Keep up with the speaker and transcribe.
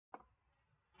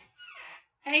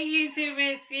Hey YouTube,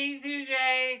 it's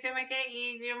D2J to make it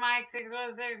easier.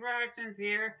 Mike626 Productions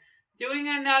here, doing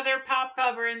another pop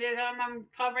cover, and this time I'm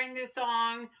covering the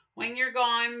song "When You're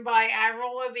Gone" by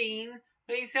Avril Lavigne.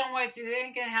 Please tell me what you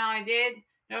think and how I did.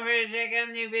 Don't forget to check out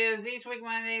new videos each week,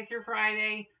 Monday through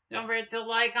Friday. Don't forget to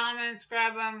like, comment,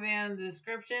 subscribe on the video in the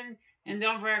description, and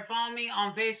don't forget to follow me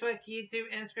on Facebook,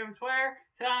 YouTube, Instagram, Twitter,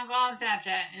 SoundCloud, and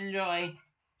Snapchat. Enjoy.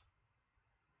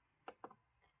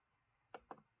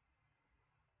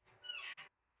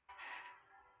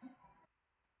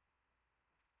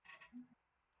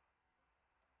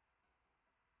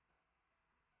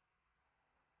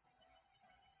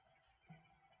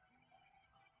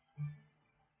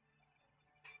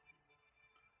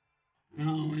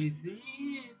 Always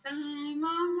need time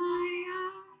on my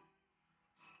own.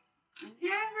 I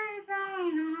never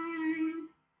thought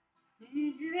I'd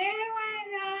need you there when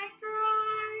I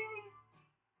cry.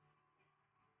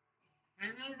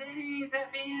 And the days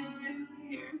I feel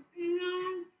you're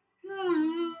still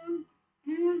gone.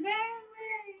 And then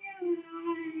where you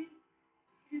lie,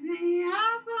 is me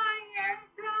up on your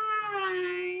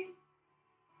side.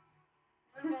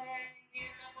 When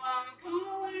you walk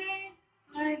away,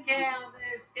 I count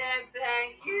the steps that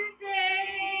you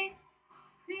take.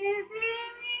 Do you see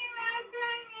me as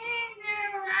I need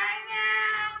you right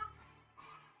now?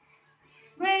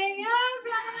 When you're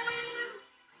gone,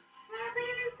 the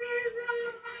pieces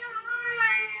of my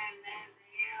heart and miss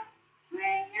you.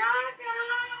 When you're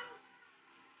gone,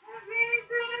 the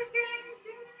pieces can't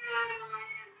see how I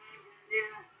miss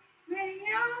you. When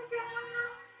you're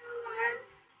gone, what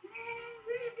means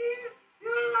if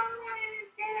you always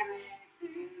give it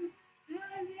to the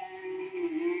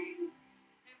day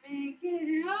to make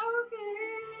it okay.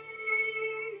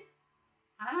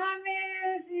 I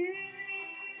miss you.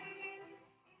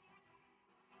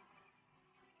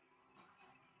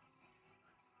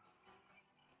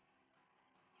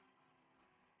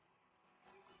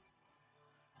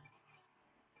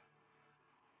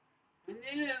 I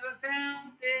never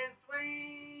felt this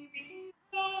way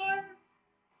before.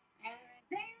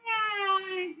 Everything that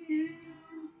I do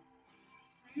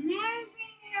reminds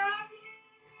me of you.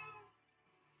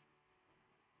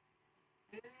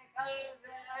 Because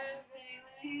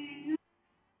everything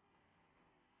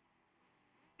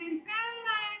I spend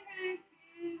like I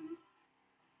do.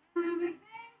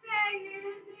 Everything that you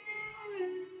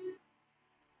do.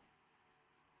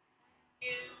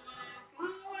 You walk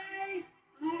away.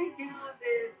 I count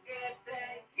the steps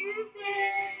that you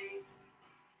take.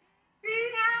 See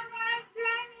how much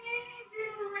I need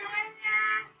you right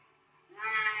now.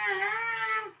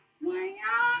 Ah, when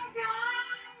you're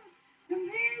gone, the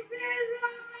pieces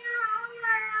of my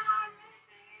heart are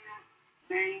missing you.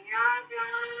 When you're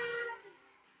gone,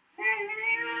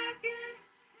 everything I can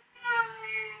tell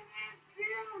is it's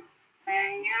you.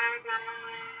 When you're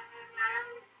gone.